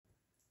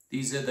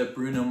These are the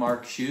Bruno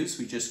Marc shoes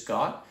we just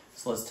got.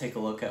 So let's take a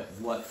look at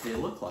what they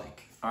look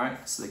like. All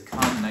right, so they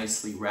come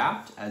nicely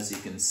wrapped, as you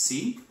can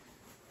see.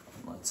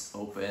 Let's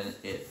open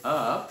it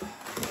up.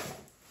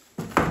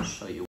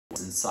 Show you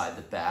what's inside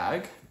the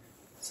bag.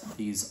 So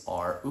these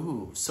are,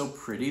 ooh, so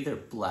pretty. They're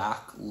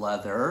black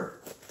leather.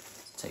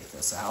 Let's take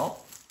this out.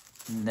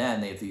 And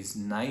then they have these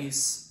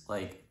nice,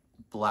 like,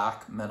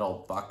 black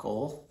metal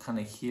buckle kind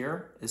of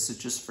here. This is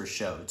just for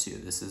show too.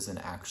 This isn't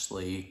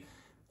actually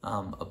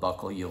a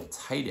buckle you'll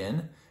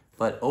tighten,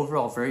 but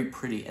overall very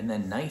pretty. And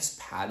then nice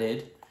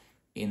padded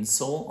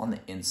insole on the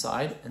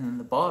inside. And then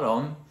the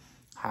bottom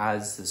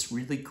has this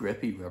really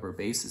grippy rubber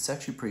base. It's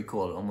actually pretty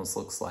cool. It almost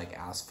looks like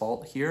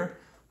asphalt here,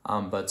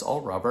 but it's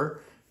all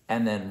rubber.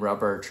 And then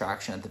rubber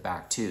traction at the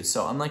back too.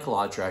 So unlike a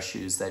lot of dress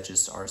shoes that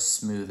just are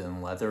smooth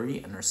and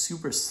leathery and are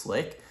super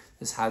slick,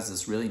 this has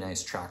this really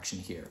nice traction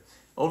here.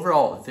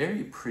 Overall, a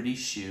very pretty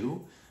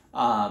shoe,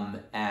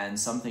 and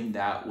something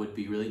that would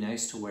be really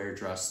nice to wear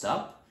dressed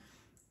up,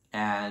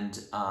 and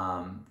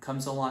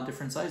comes in a lot of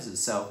different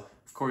sizes. So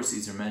of course,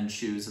 these are men's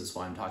shoes. That's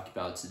why I'm talking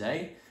about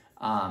today.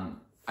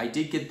 I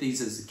did get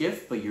these as a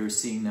gift, but you're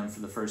seeing them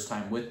for the first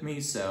time with me,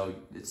 so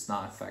it's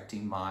not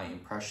affecting my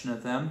impression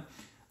of them.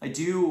 I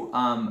do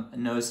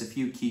notice a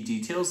few key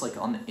details, like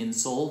on the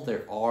insole,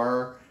 there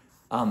are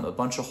a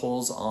bunch of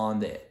holes on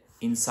the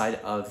inside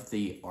of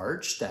the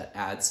arch that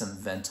add some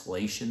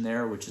ventilation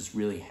there, which is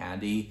really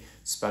handy,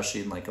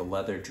 especially in like a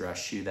leather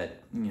dress shoe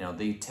that, you know,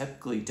 they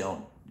typically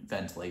don't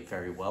ventilate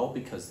very well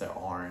because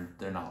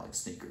they're not like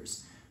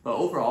sneakers. But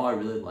overall, I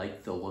really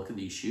like the look of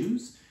these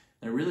shoes.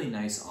 They're a really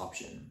nice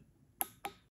option.